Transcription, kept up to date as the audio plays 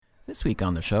This week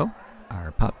on the show,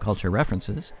 our pop culture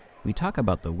references, we talk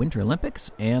about the Winter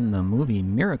Olympics and the movie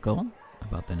Miracle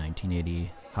about the 1980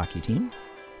 hockey team,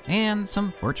 and some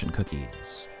fortune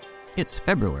cookies. It's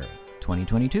February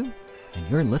 2022, and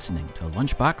you're listening to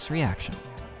Lunchbox Reaction.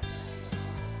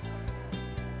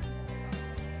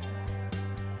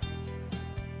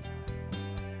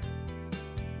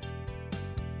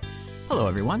 Hello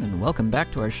everyone, and welcome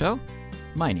back to our show.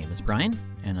 My name is Brian,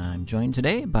 and I'm joined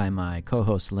today by my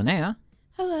co-host Linnea.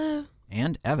 Hello.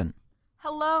 And Evan.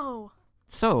 Hello.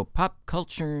 So, pop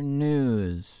culture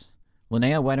news.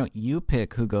 Linnea, why don't you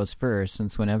pick who goes first,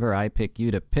 since whenever I pick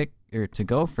you to pick or to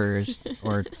go first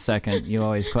or second, you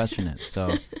always question it.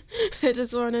 So I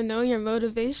just want to know your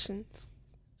motivations.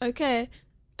 Okay,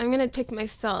 I'm going to pick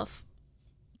myself.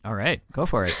 All right, go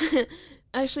for it.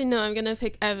 Actually, no, I'm going to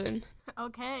pick Evan.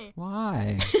 Okay.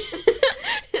 Why?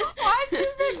 Why did you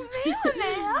pick me,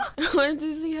 Linnea? I wanted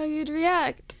to see how you'd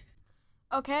react.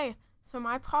 Okay, so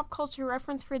my pop culture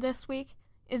reference for this week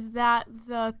is that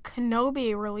the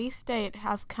Kenobi release date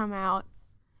has come out.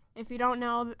 If you don't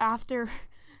know, after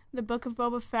the Book of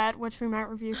Boba Fett, which we might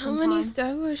review How sometime. many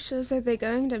Star Wars shows are they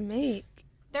going to make?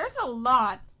 There's a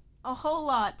lot. A whole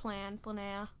lot planned,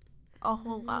 Linnea. A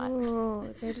whole lot.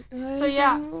 Oh, So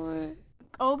yeah. more?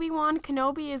 Obi-Wan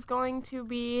Kenobi is going to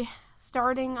be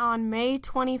starting on May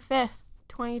 25th,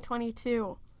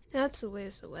 2022. That's a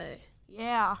ways away.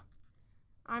 Yeah.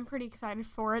 I'm pretty excited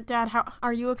for it. Dad, how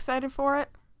are you excited for it?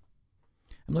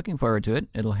 I'm looking forward to it.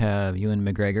 It'll have Ewan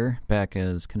McGregor back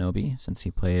as Kenobi, since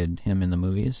he played him in the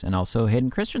movies, and also Hayden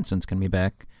Christensen's going to be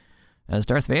back as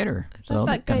Darth Vader. I So thought that'll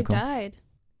that be guy kinda cool. died.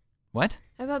 What?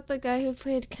 I thought the guy who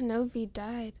played Kenobi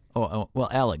died. Oh, well,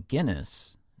 Alec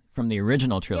Guinness from the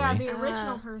original trilogy. Yeah, the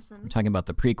original I'm person. talking about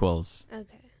the prequels.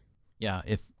 Okay. Yeah,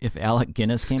 if Alec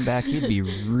Guinness came back, he'd be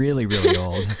really, really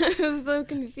old. I was so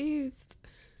confused.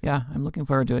 Yeah, I'm looking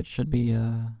forward to it. Should be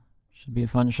a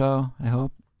fun show, I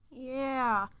hope.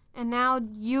 Yeah. And now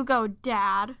you go,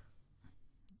 Dad.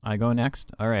 I go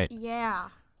next? All right. Yeah.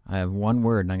 I have one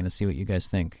word, and I'm going to see what you guys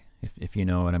think, if you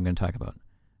know what I'm going to talk about.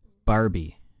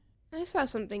 Barbie. I saw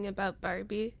something about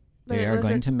Barbie. But They it are going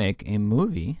wasn't... to make a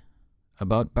movie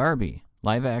about Barbie.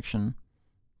 Live-action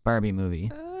Barbie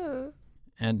movie. Oh.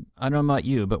 And I don't know about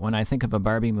you, but when I think of a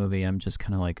Barbie movie, I'm just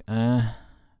kind of like,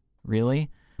 really?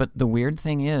 But the weird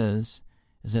thing is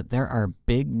that there are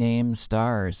big-name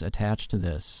stars attached to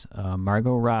this.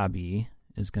 Margot Robbie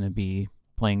is going to be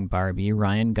playing Barbie.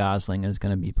 Ryan Gosling is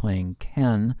going to be playing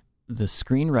Ken. The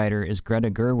screenwriter is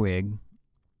Greta Gerwig.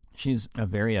 She's a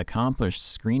very accomplished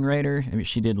screenwriter. I mean,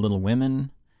 she did Little Women.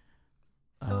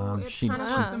 So it's kind of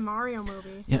like the Mario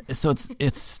movie. Yeah, so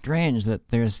it's strange that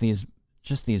there's these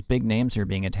big names are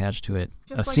being attached to it.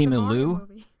 Just like the Simu Mario Liu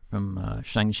movie. from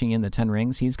Shang-Chi and the Ten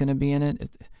Rings, he's going to be in it.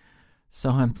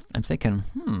 So I'm thinking,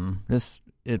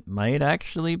 it might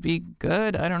actually be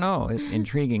good. I don't know. It's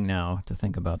intriguing now to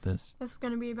think about this. This is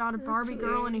going to be about a Barbie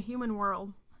girl in a human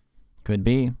world. Could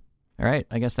be. All right,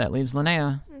 I guess that leaves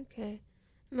Linnea. Okay.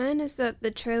 Mine is that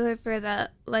the trailer for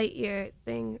that Lightyear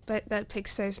thing that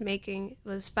Pixar's making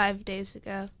was 5 days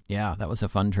ago. Yeah, that was a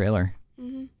fun trailer.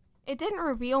 Mm-hmm. It didn't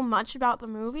reveal much about the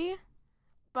movie,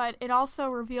 but it also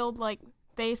revealed,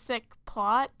 basic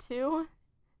plot, too.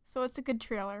 So it's a good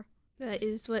trailer. That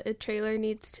is what a trailer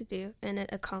needs to do, and it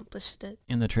accomplished it.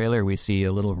 In the trailer, we see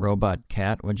a little robot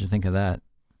cat. What'd you think of that?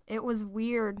 It was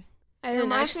weird. I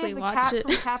didn't actually watch cat it.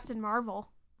 from Captain Marvel.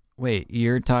 Wait,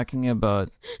 you're talking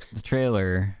about the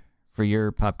trailer for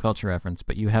your pop culture reference,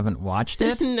 but you haven't watched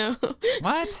it? No.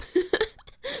 What?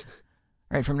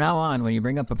 All right, from now on, when you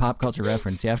bring up a pop culture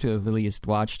reference, you have to have at least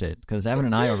watched it, because Evan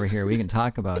and I over here, we can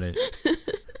talk about it.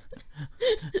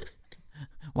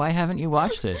 Why haven't you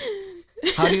watched it?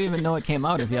 How do you even know it came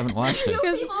out if you haven't watched it?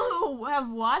 People who have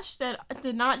watched it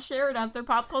did not share it as their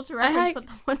pop culture reference. But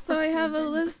the one So I have a did.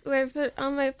 list where I put all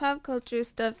my pop culture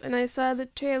stuff, and I saw the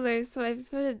trailer, so I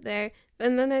put it there.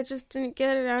 And then I just didn't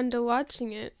get around to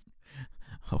watching it.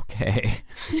 Okay.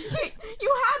 You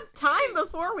had time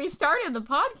before we started the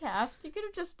podcast. You could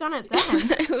have just done it then.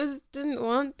 I didn't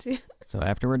want to. So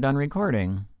after we're done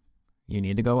recording, you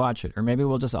need to go watch it. Or maybe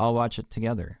we'll just all watch it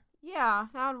together. Yeah,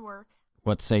 that would work.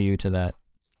 What say you to that?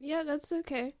 Yeah, that's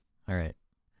okay. All right.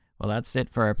 Well, that's it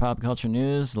for our pop culture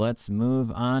news. Let's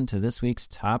move on to this week's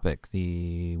topic,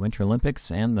 the Winter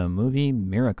Olympics and the movie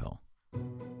Miracle.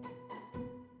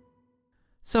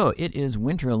 So it is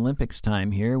Winter Olympics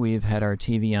time here. We've had our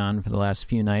TV on for the last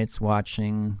few nights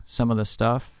watching some of the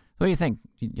stuff. What do you think?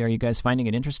 Are you guys finding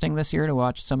it interesting this year to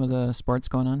watch some of the sports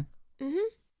going on? Mm-hmm.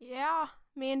 Yeah,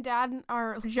 me and Dad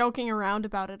are joking around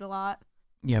about it a lot.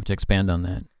 You have to expand on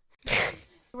that.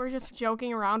 We're just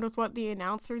joking around with what the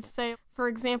announcers say. For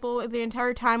example, the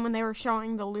entire time when they were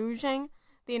showing the luging,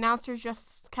 the announcers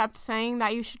just kept saying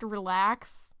that you should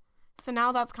relax. So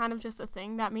now that's kind of just a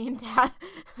thing that me and Dad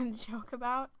joke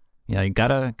about. Yeah, you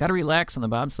gotta relax on the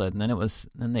bobsled, and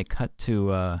then they cut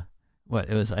to it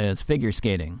was figure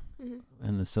skating,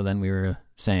 and so then we were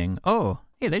saying, oh,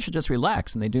 hey, they should just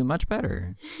relax, and they do much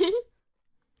better.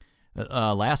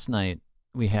 Last night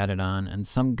we had it on, and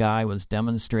some guy was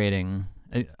demonstrating.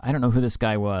 I don't know who this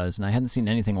guy was, and I hadn't seen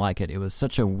anything like it. It was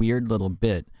such a weird little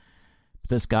bit. But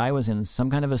this guy was in some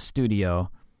kind of a studio,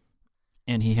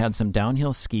 and he had some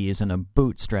downhill skis and a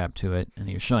boot strapped to it, and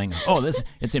he was showing,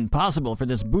 it's impossible for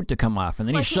this boot to come off. And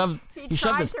then he shoved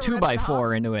this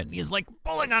 2x4 into it, and he's like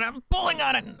pulling on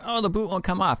it, and the boot won't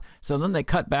come off. So then they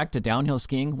cut back to downhill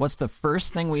skiing. What's the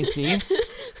first thing we see?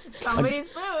 Somebody's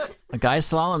boot. A guy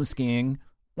slalom skiing.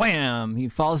 Wham! He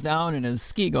falls down and his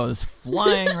ski goes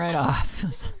flying right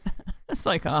off. It's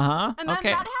like, And then okay.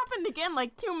 that happened again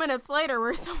like 2 minutes later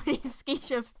where somebody's ski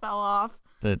just fell off.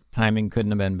 The timing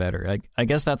couldn't have been better. I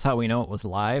guess that's how we know it was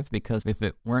live, because if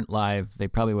it weren't live, they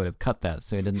probably would have cut that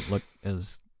so he didn't look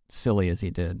as silly as he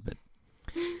did. But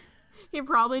he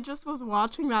probably just was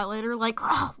watching that later like,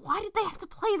 oh, why did they have to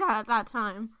play that at that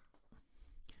time?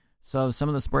 So some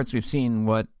of the sports we've seen,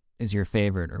 what is your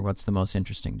favorite, or what's the most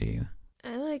interesting to you?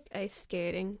 I like ice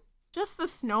skating. Just the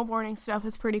snowboarding stuff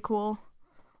is pretty cool.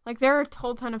 Like, there are a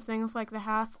whole ton of things like the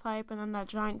half pipe and then that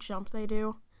giant jump they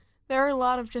do. There are a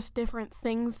lot of just different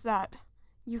things that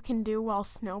you can do while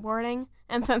snowboarding.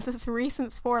 And since it's a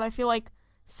recent sport, I feel like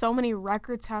so many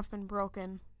records have been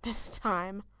broken this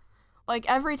time. Like,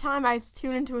 every time I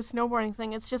tune into a snowboarding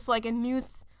thing, it's just like a new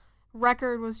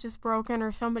record was just broken,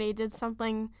 or somebody did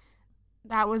something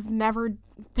that was never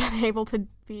been able to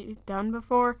be done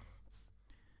before.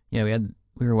 Yeah,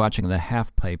 we were watching the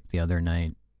half pipe the other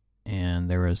night,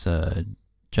 and there was a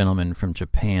gentleman from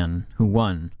Japan who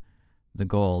won the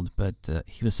gold, but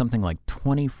he was something like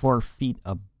 24 feet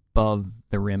above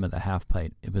the rim of the half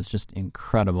pipe. It was just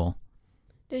incredible.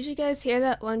 Did you guys hear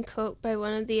that one quote by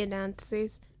one of the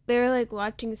announcers? They were like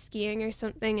watching skiing or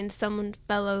something, and someone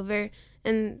fell over,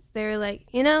 and they were like,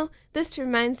 this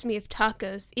reminds me of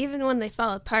tacos. Even when they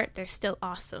fall apart, they're still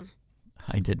awesome.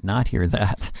 I did not hear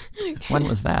that. When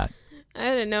was that?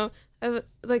 I don't know. I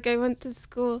went to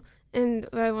school, and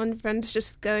my one friend's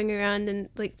just going around and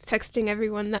like texting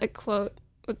everyone that quote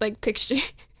with like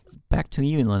pictures. Back to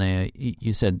you, Linnea.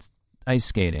 You said ice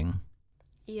skating.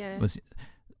 Yeah.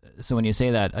 So when you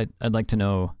say that, I'd like to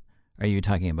know, are you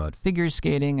talking about figure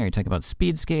skating? Are you talking about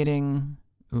speed skating?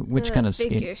 Which kind of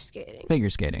figure skating? Figure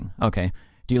skating. Okay.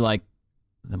 Do you like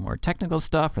the more technical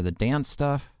stuff or the dance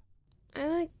stuff? I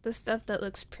like the stuff that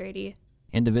looks pretty.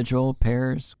 Individual,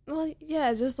 pairs? Well,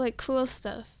 yeah, just like cool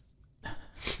stuff.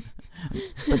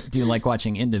 But do you like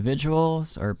watching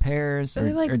individuals or pairs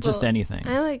or just anything?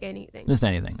 I like anything. Just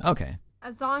anything. Okay.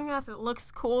 As long as it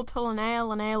looks cool to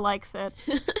Linnea likes it.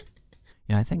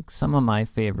 Yeah, I think some of my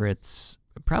favorites,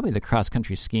 probably the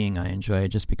cross-country skiing I enjoy,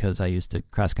 just because I used to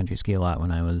cross-country ski a lot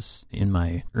when I was in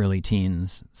my early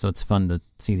teens. So it's fun to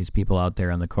see these people out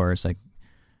there on the course.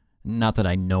 Not that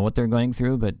I know what they're going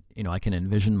through, but, I can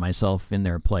envision myself in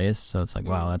their place. So it's like,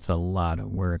 wow, that's a lot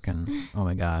of work. And, oh,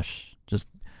 my gosh, just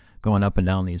going up and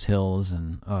down these hills.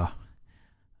 And,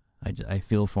 I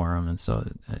feel for them. And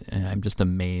so I'm just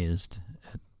amazed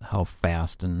at how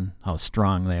fast and how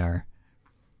strong they are.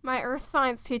 My earth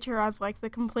science teacher has, the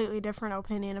completely different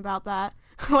opinion about that.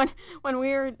 When we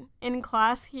were in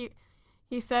class, he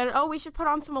said, oh, we should put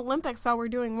on some Olympics while we're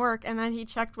doing work. And then he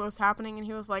checked what was happening, and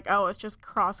he was like, oh, it's just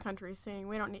cross-country skiing.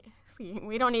 We don't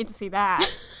need to see that.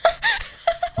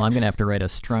 Well, I'm going to have to write a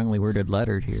strongly worded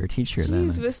letter to your teacher then.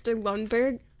 Jeez, Mr.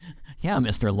 Lundberg. Yeah,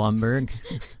 Mr. Lundberg.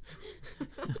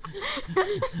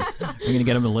 Are you going to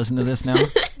get him to listen to this now?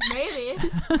 Maybe.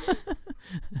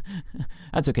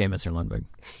 That's okay, Mr. Lundberg.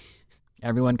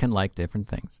 Everyone can like different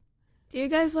things. Do you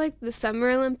guys like the Summer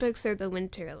Olympics or the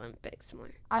Winter Olympics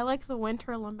more? I like the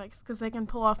Winter Olympics because they can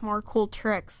pull off more cool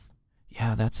tricks.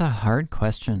 Yeah, that's a hard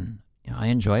question. I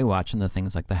enjoy watching the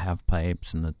things like the half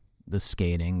pipes and the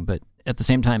skating, but at the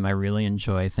same time, I really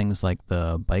enjoy things like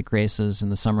the bike races in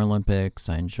the Summer Olympics.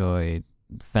 I enjoy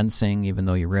fencing, even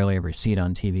though you rarely ever see it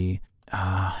on TV.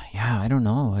 Yeah, I don't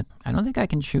know. I don't think I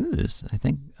can choose.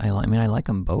 I like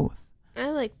them both. I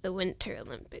like the Winter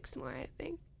Olympics more, I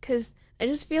think, because I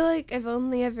just feel like I've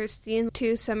only ever seen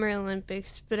 2 Summer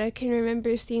Olympics, but I can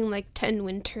remember seeing 10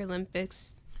 Winter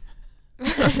Olympics.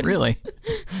 Really?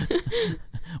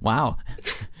 Wow.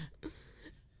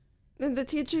 And the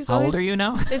teachers How always, old are you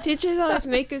now? The teachers always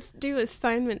make us do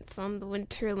assignments on the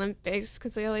Winter Olympics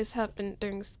because they always happen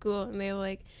during school. And they're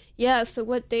like, yeah, so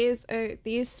what days are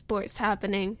these sports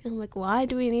happening? And I'm like, why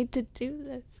do we need to do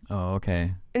this? Oh,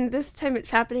 okay. And this time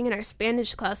it's happening in our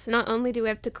Spanish class. So not only do we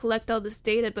have to collect all this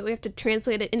data, but we have to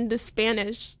translate it into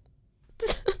Spanish.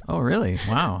 Oh, really?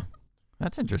 Wow.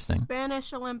 That's interesting.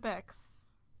 Spanish Olympics.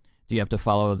 Do you have to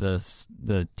follow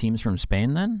the teams from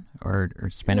Spain then? Or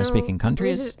Spanish-speaking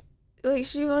countries?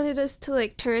 She wanted us to,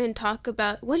 like, turn and talk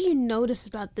about, what do you notice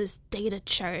about this data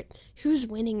chart? Who's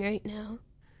winning right now?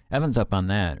 Evan's up on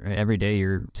that. Right? Every day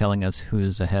you're telling us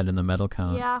who's ahead in the medal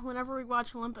count. Yeah, whenever we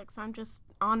watch Olympics, I'm just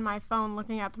on my phone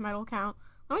looking at the medal count.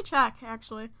 Let me check,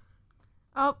 actually.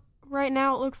 Oh, right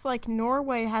now it looks like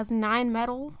Norway has 9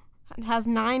 medals. It has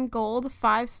 9 gold,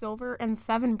 5 silver, and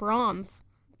 7 bronze.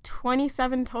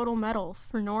 27 total medals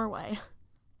for Norway.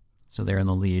 So they're in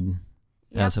the lead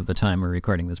as of the time we're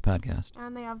recording this podcast.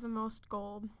 And they have the most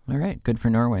gold. All right, good for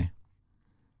Norway.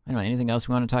 I don't know, anything else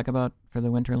we want to talk about for the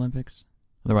Winter Olympics?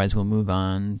 Otherwise, we'll move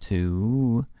on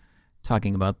to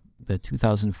talking about the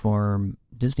 2004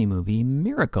 Disney movie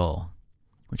Miracle,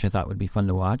 which I thought would be fun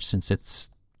to watch since it's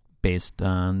based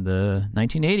on the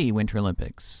 1980 Winter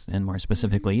Olympics, and more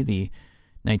specifically, the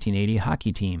 1980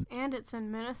 hockey team. And it's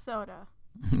in Minnesota.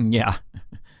 Yeah.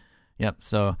 Yep,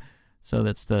 so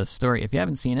that's the story. If you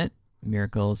haven't seen it,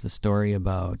 Miracle is the story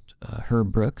about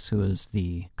Herb Brooks, who is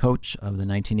the coach of the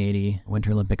 1980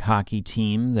 Winter Olympic hockey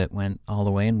team that went all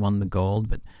the way and won the gold.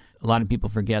 But a lot of people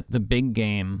forget the big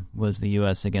game was the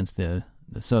U.S. against the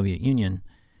Soviet Union,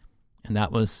 and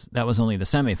that was only the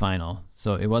semifinal.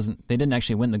 So it wasn't. They didn't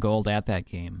actually win the gold at that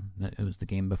game. It was the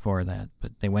game before that,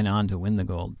 but they went on to win the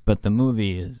gold. But the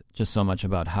movie is just so much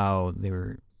about how they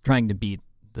were trying to beat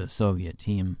the Soviet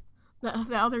team.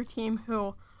 The other team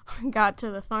who got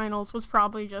to the finals was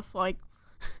probably just like,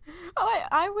 oh,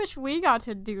 I wish we got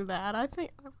to do that. I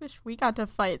wish we got to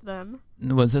fight them.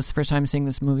 Was this the first time seeing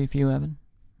this movie for you, Evan?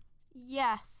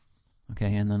 Yes.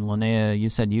 Okay, and then Linnea, you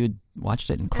said you watched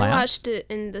it in class? I watched it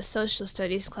in the social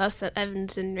studies class that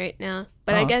Evan's in right now.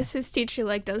 But I guess his teacher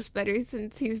liked us better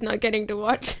since he's not getting to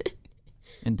watch it.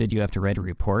 And did you have to write a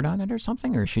report on it or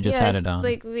something, or she just had it on?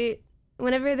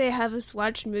 Whenever they have us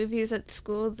watch movies at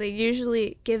school, they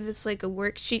usually give us, like, a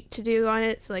worksheet to do on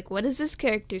it. So, like, what does this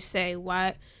character say?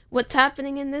 What's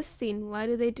happening in this scene? Why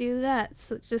do they do that?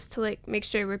 So just to, like, make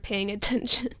sure we're paying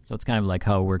attention. So it's kind of like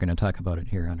how we're going to talk about it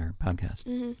here on our podcast.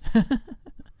 Mm-hmm.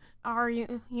 Our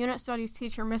unit studies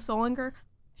teacher, Miss Olinger,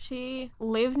 she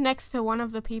lived next to one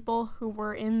of the people who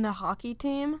were in the hockey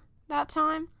team that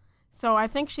time. So I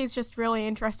think she's just really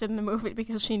interested in the movie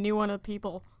because she knew one of the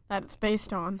people that it's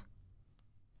based on.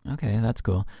 Okay, that's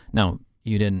cool. Now,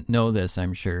 you didn't know this,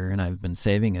 I'm sure, and I've been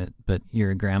saving it, but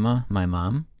your grandma, my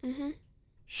mom,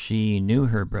 she knew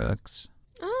Herb Brooks.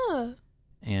 Oh.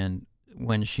 And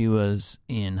when she was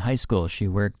in high school, she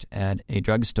worked at a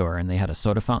drugstore, and they had a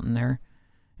soda fountain there,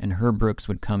 and Herb Brooks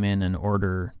would come in and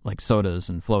order, like, sodas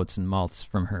and floats and malts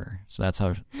from her. So that's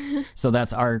how. So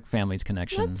that's our family's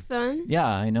connection. That's fun. Yeah,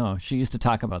 I know. She used to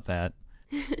talk about that.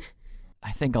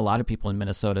 I think a lot of people in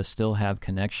Minnesota still have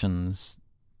connections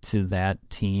to that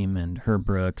team and Herb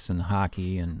Brooks and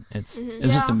hockey, and it's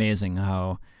just amazing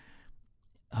how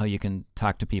you can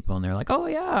talk to people and they're like, oh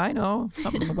yeah, I know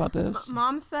something about this.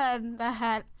 Mom said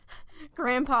that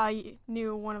Grandpa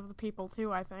knew one of the people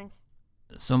too, I think.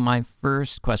 So my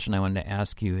first question I wanted to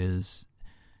ask you is,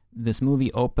 this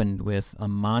movie opened with a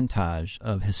montage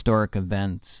of historic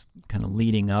events kind of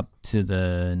leading up to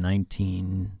the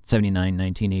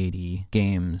 1979-1980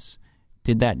 games.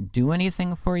 Did that do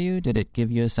anything for you? Did it give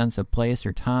you a sense of place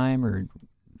or time, or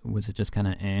was it just kind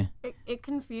of eh? It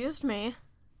confused me.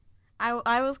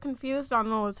 I was confused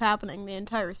on what was happening the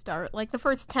entire start. Like, the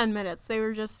first 10 minutes, they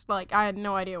were just, like, I had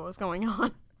no idea what was going on.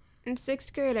 In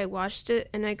 6th grade, I watched it,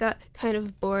 and I got kind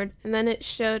of bored, and then it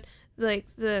showed, like,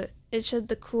 the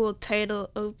cool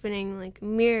title opening, like,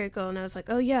 Miracle, and I was like,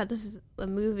 oh yeah, this is a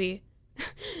movie.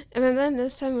 And then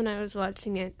this time when I was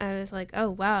watching it, I was like,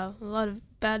 oh wow, a lot of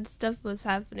bad stuff was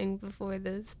happening before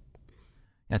this.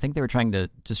 I think they were trying to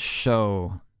just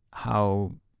show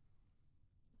how,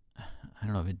 I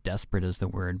don't know if desperate is the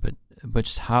word, but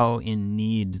just how in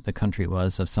need the country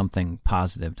was of something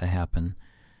positive to happen.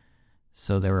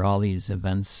 So there were all these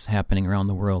events happening around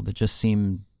the world that just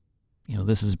seemed,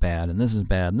 this is bad, and this is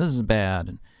bad, and this is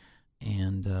bad,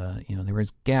 and there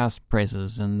was gas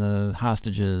prices and the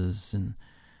hostages, and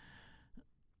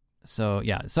so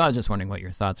I was just wondering what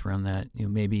your thoughts were on that.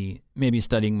 Maybe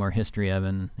studying more history,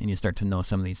 Evan, and you start to know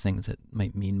some of these things that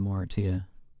might mean more to you.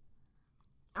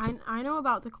 I know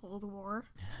about the Cold War.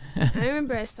 I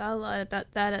remember I saw a lot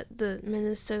about that at the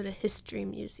Minnesota History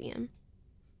Museum.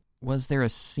 Was there a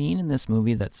scene in this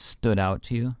movie that stood out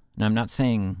to you? And I'm not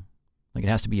saying like it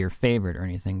has to be your favorite or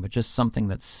anything, but just something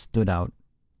that stood out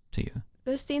to you.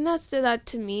 The scene that stood out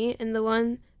to me, and the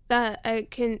one that I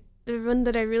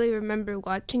really remember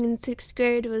watching in 6th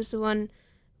grade, was the one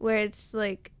where it's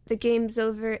like the game's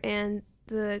over and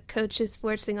the coach is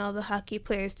forcing all the hockey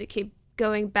players to keep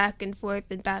going back and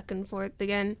forth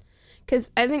again.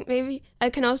 Because I think maybe I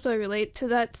can also relate to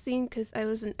that scene because I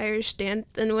was in Irish dance,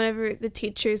 and whenever the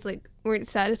teachers like weren't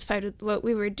satisfied with what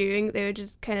we were doing, they would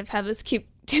just kind of have us keep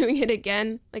doing it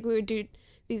again. Like we would do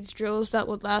these drills that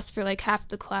would last for like half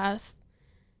the class,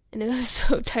 and it was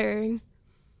so tiring.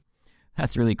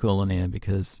 That's really cool, Linnea,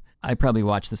 because I probably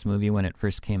watched this movie when it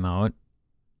first came out,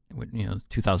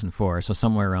 2004, so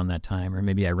somewhere around that time, or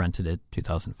maybe I rented it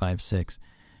 2005-06.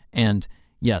 And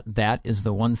yeah, that is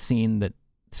the one scene that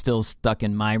still stuck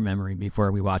in my memory before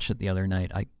we watched it the other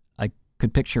night. I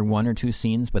could picture one or two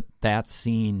scenes, but that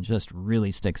scene just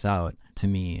really sticks out to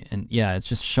me. And yeah, it's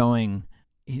just showing,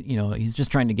 he's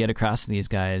just trying to get across to these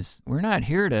guys, we're not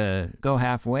here to go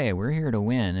halfway, we're here to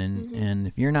win. And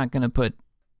if you're not going to put,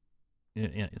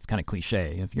 it's kind of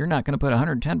cliche, if you're not going to put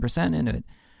 110% into it,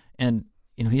 and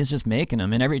he's just making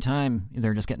them, and every time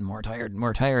they're just getting more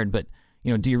tired, but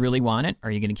do you really want it?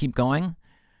 Are you going to keep going?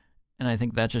 And I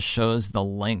think that just shows the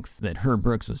length that Herb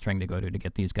Brooks was trying to go to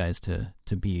get these guys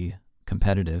to be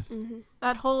competitive. Mm-hmm.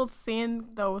 That whole scene,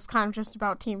 though, was kind of just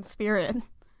about team spirit.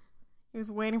 He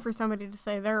was waiting for somebody to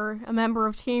say they're a member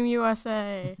of Team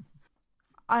USA.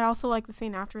 I also like the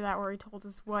scene after that where he told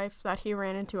his wife that he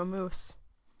ran into a moose.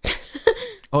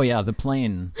 Oh yeah, the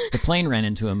plane ran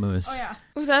into a moose. Oh yeah.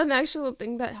 Was that an actual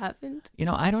thing that happened?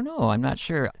 I don't know. I'm not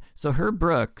sure. So Herb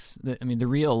Brooks, the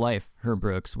real life Herb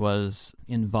Brooks, was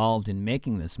involved in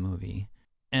making this movie,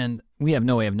 and we have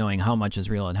no way of knowing how much is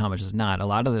real and how much is not. A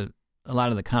lot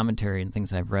of the commentary and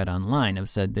things I've read online have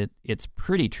said that it's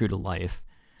pretty true to life.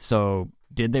 So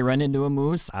did they run into a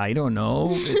moose? I don't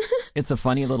know. It's a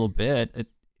funny little bit.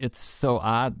 It's so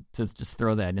odd to just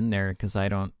throw that in there because I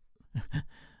don't.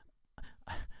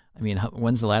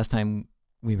 When's the last time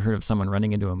we've heard of someone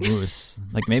running into a moose?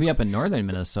 Like maybe up in northern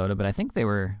Minnesota, but I think they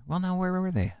were. Well, no, where were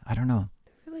they? I don't know.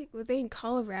 Were they in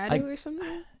Colorado or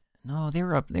something? No, they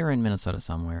were in Minnesota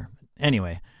somewhere.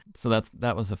 Anyway, so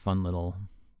that was a fun little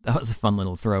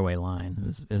throwaway line.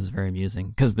 It was very amusing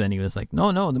because then he was like,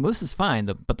 no, the moose is fine,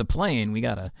 but the plane, we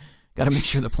gotta make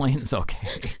sure the plane's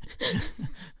okay.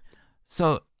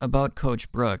 So about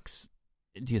Coach Brooks.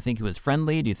 Do you think he was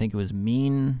friendly? Do you think he was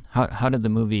mean? How did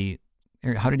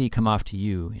he come off to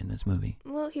you in this movie?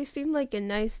 Well, he seemed like a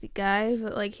nice guy,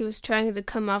 but he was trying to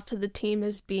come off to the team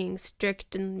as being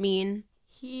strict and mean.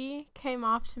 He came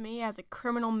off to me as a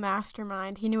criminal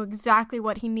mastermind. He knew exactly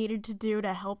what he needed to do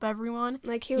to help everyone.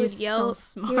 He would yell.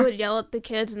 So smart. He would yell at the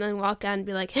kids and then walk out and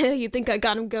be like, "Hey, you think I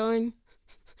got him going?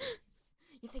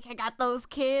 You think I got those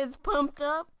kids pumped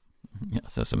up?" Yeah.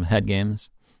 So some head games.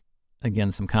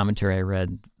 Again, some commentary I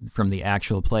read from the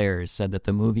actual players said that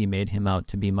the movie made him out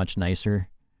to be much nicer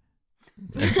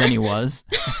than he was.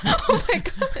 Oh my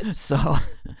god! So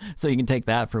you can take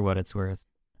that for what it's worth.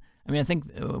 I think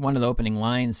one of the opening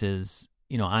lines is,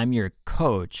 I'm your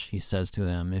coach, he says to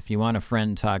them. If you want a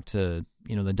friend, talk to,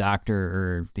 the doctor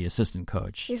or the assistant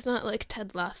coach. He's not like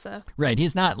Ted Lasso. Right,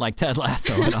 he's not like Ted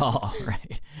Lasso at all,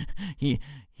 right? He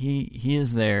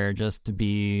is there just to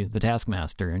be the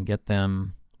taskmaster and get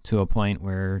them to a point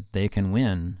where they can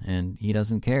win, and he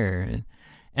doesn't care.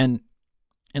 And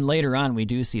later on, we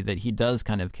do see that he does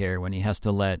kind of care when he has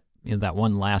to let that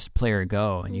one last player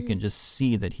go, and you can just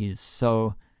see that he's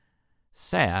so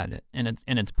sad, and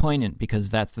it's poignant because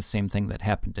that's the same thing that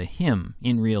happened to him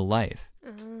in real life.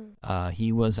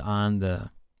 He was on the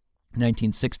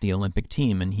 1960 Olympic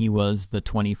team, and he was the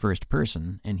 21st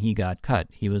person, and he got cut.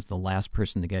 He was the last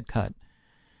person to get cut,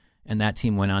 and that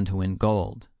team went on to win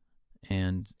gold.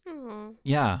 And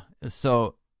yeah,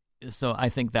 so I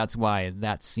think that's why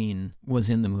that scene was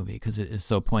in the movie, because it is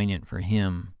so poignant for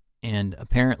him. And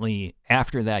apparently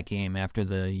after that game, after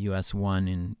the U.S. won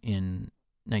in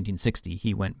 1960,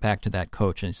 he went back to that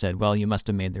coach and said, well, you must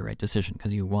have made the right decision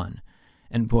because you won.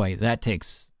 And boy, that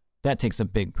takes a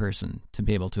big person to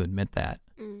be able to admit that.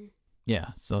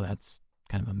 Yeah, so that's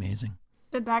kind of amazing.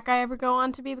 Did that guy ever go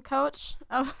on to be the coach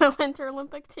of the Winter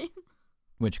Olympic team?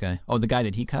 Which guy? Oh, the guy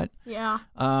that he cut? Yeah.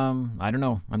 I don't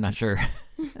know. I'm not sure.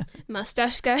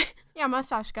 Mustache guy? Yeah,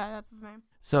 mustache guy. That's his name.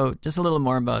 So just a little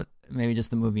more about maybe just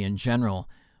the movie in general.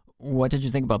 What did you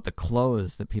think about the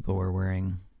clothes that people were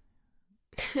wearing?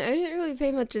 I didn't really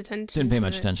really pay much attention. Didn't pay to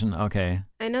much it. attention. Okay.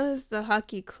 I noticed the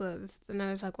hockey clothes, and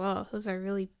I was like, wow, those are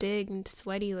really big and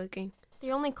sweaty looking.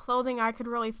 The only clothing I could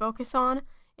really focus on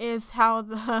is how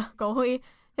the goalie,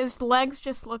 his legs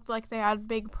just looked like they had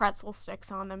big pretzel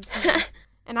sticks on them to me.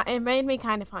 And it made me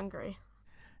kind of hungry.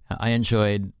 I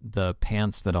enjoyed the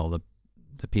pants that all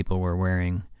the people were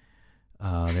wearing.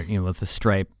 With the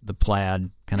stripe, the plaid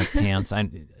kind of pants. I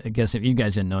guess if you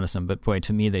guys didn't notice them, but boy,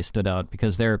 to me they stood out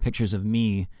because there are pictures of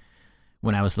me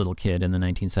when I was a little kid in the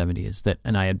 1970s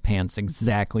and I had pants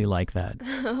exactly like that.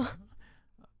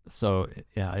 So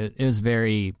yeah, it was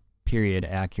very period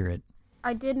accurate.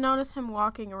 I did notice him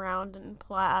walking around in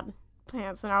plaid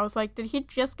pants, and I was like, did he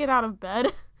just get out of bed?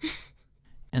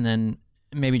 And then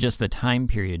maybe just the time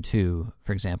period too.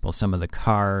 For example, some of the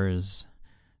cars,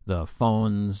 the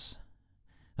phones.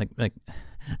 Like,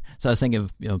 so I was thinking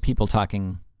of people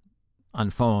talking on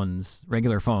phones,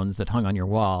 regular phones that hung on your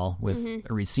wall with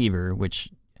a receiver, which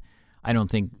I don't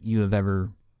think you have ever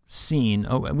seen.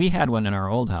 Oh, we had one in our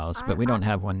old house, but we don't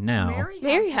have one now.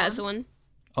 Mary has one.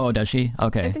 Oh, does she?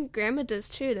 Okay. I think Grandma does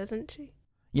too, doesn't she?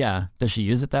 Yeah. Does she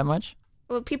use it that much?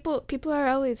 Well, people are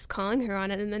always calling her on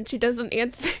it, and then she doesn't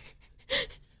answer.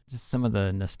 Just some of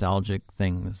the nostalgic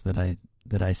things that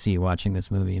I see watching this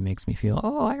movie makes me feel,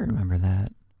 oh, I remember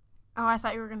that. Oh, I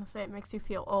thought you were going to say it makes you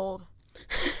feel old.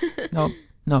 No,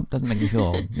 it doesn't make me feel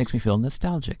old. It makes me feel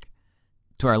nostalgic.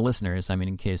 To our listeners, I mean,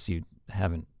 in case you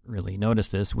haven't really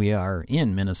noticed this, we are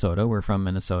in Minnesota. We're from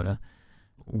Minnesota.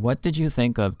 What did you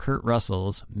think of Kurt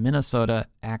Russell's Minnesota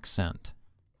accent?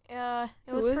 It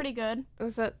was pretty good.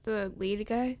 Was that the lead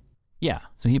guy? Yeah,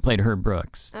 so he played Herb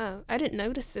Brooks. Oh, I didn't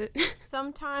notice it.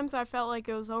 Sometimes I felt like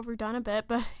it was overdone a bit,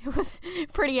 but it was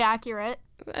pretty accurate.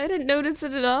 I didn't notice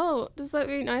it at all. Does that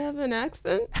mean I have an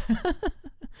accent?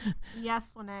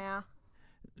 Yes, Linnea.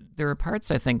 There were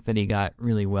parts I think that he got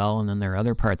really well, and then there are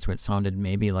other parts where it sounded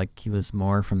maybe like he was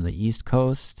more from the East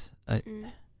Coast.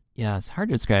 Yeah, it's hard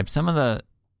to describe. Some of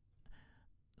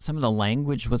the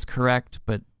language was correct,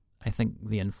 but I think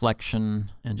the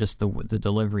inflection and just the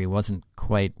delivery wasn't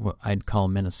quite what I'd call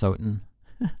Minnesotan.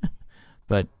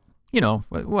 But,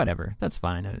 whatever. That's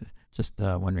fine. Just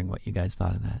wondering what you guys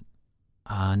thought of that.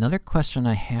 Another question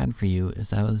I had for you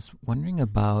is I was wondering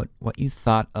about what you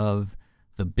thought of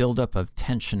the buildup of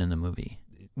tension in the movie.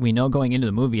 We know going into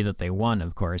the movie that they won,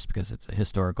 of course, because it's a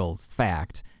historical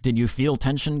fact. Did you feel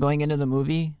tension going into the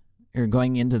movie? Or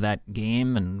going into that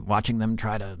game and watching them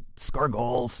try to score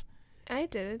goals? I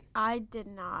did. I did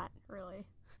not, really.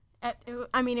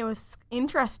 It was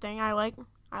interesting. I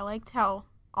liked how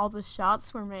all the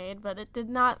shots were made, but it did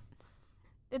not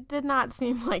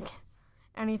seem like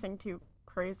anything too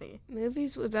crazy.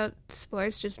 Movies about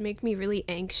sports just make me really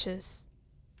anxious.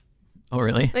 Oh,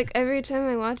 really? Like, every time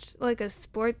I watch, like, a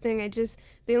sport thing,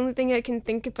 the only thing I can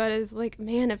think about is, like,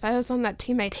 man, if I was on that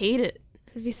team, I'd hate it.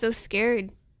 I'd be so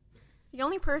scared. The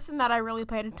only person that I really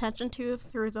paid attention to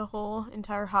through the whole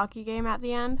entire hockey game at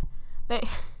the end, it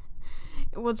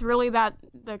was really the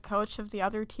coach of the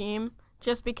other team,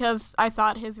 just because I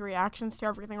thought his reactions to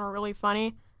everything were really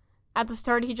funny. At the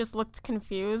start, he just looked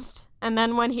confused, and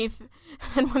then when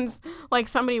like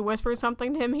somebody whispers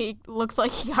something to him, he looks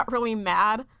like he got really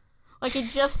mad, like he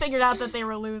just figured out that they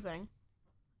were losing.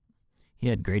 He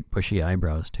had great bushy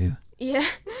eyebrows too. Yeah.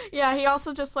 Yeah, he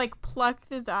also just like plucked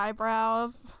his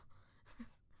eyebrows.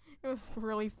 It was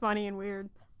really funny and weird.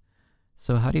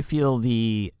 So how do you feel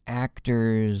the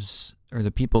actors or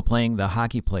the people playing the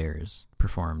hockey players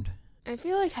performed? I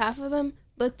feel like half of them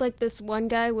looked like this one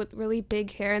guy with really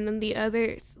big hair, and then the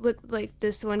others looked like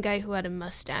this one guy who had a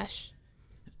mustache.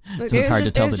 Like, so it's hard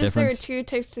to tell the difference? There were two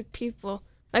types of people.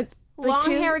 Like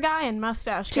long hair guy and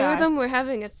mustache guy. Two of them were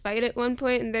having a fight at one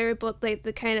point, and they were both like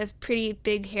the kind of pretty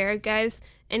big hair guys,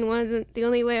 and one of them, the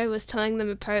only way I was telling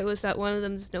them apart was that one of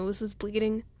them's nose was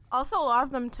bleeding. Also, a lot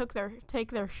of them take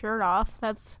their shirt off.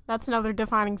 That's another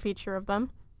defining feature of them.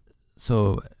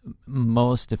 So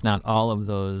most, if not all, of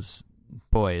those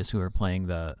boys who were playing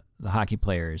the hockey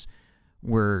players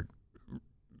were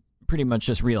pretty much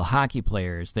just real hockey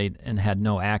players. And had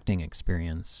no acting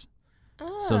experience.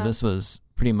 So this was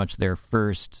pretty much their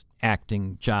first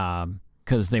acting job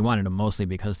because they wanted them mostly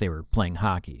because they were playing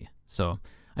hockey. So,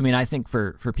 I mean, I think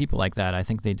for people like that, I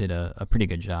think they did a pretty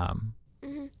good job.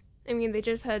 Mm-hmm. I mean, they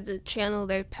just had to channel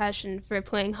their passion for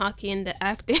playing hockey into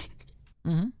acting.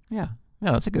 Mm-hmm. Yeah,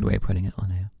 that's a good way of putting it,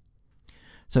 Linnea.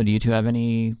 So do you two have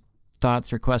any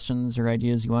thoughts or questions or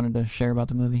ideas you wanted to share about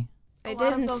the movie? I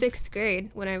did in 6th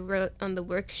grade when I wrote on the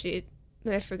worksheet,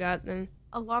 but I forgot them.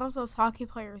 A lot of those hockey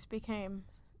players became,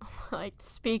 like,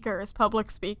 public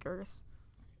speakers.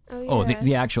 Oh, yeah. Oh,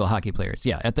 the actual hockey players.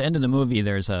 Yeah, at the end of the movie,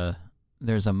 there's a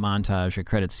there's a montage, a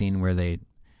credit scene where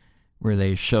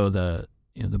they show the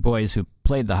boys who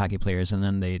played the hockey players, and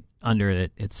then under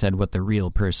it said what the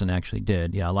real person actually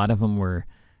did. Yeah, a lot of them were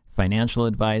financial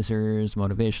advisors,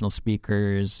 motivational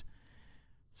speakers,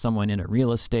 someone in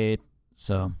real estate.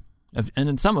 So, and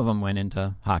then some of them went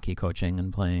into hockey coaching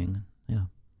and playing. Yeah.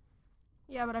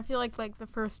 Yeah, but I feel like the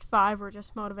first 5 were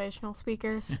just motivational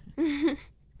speakers.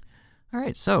 All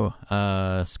right, so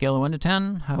scale of 1 to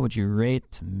 10, how would you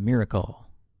rate Miracle?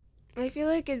 I feel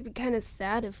like it'd be kind of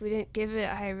sad if we didn't give it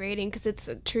a high rating because it's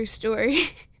a true story.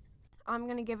 I'm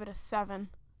going to give it a 7.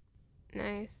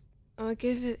 Nice. I'll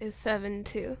give it a 7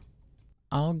 too.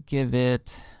 I'll give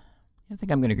it, I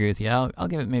think I'm going to agree with you. I'll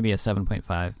give it maybe a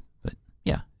 7.5. But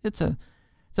yeah, it's a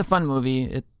fun movie.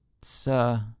 It's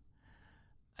I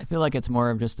feel like it's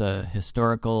more of just a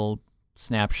historical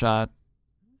snapshot.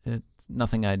 It's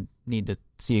nothing I'd need to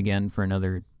see again for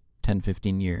another 10,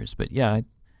 15 years. But yeah,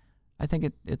 I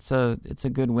think it's a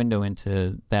good window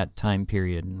into that time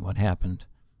period and what happened.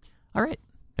 All right,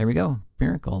 there we go.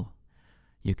 Miracle.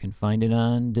 You can find it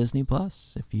on Disney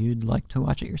Plus if you'd like to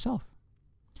watch it yourself.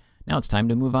 Now it's time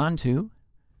to move on to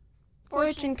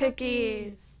Fortune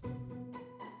cookies.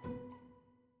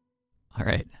 All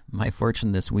right, my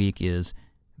fortune this week is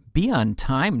be on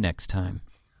time next time.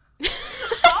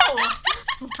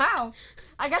 Oh, wow.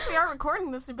 I guess we are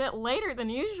recording this a bit later than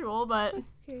usual, but...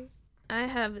 Okay. I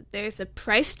have, there's a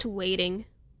price to waiting.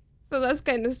 So that's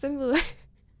kind of similar.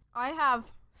 I have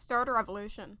Start a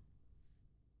Revolution.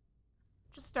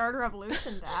 Just start a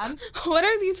revolution, Dad. What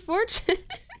are these fortunes?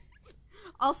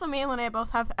 Also, me and Linnea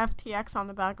both have FTX on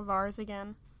the back of ours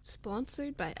again.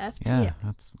 Sponsored by FTX.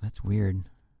 Yeah, that's weird.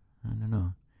 I don't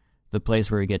know. The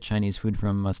place where we get Chinese food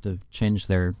from must have changed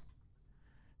their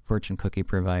fortune cookie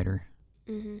provider.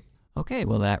 Mm-hmm. Okay,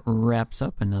 well, that wraps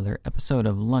up another episode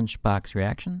of Lunchbox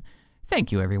Reaction.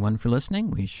 Thank you, everyone, for listening.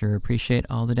 We sure appreciate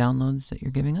all the downloads that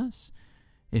you're giving us.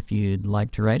 If you'd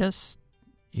like to write us,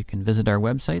 you can visit our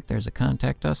website. There's a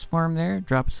Contact Us form there.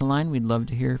 Drop us a line. We'd love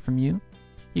to hear from you.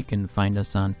 You can find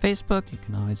us on Facebook. You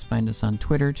can always find us on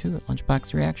Twitter, too, at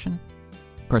Lunchbox Reaction.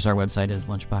 Of course, our website is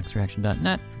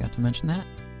lunchboxreaction.net. Forgot to mention that.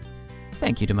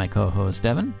 Thank you to my co-host,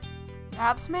 Devin.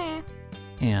 That's me.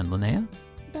 And Linnea.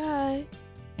 Bye.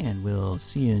 And we'll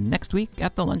see you next week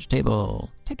at the lunch table.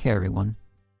 Take care, everyone.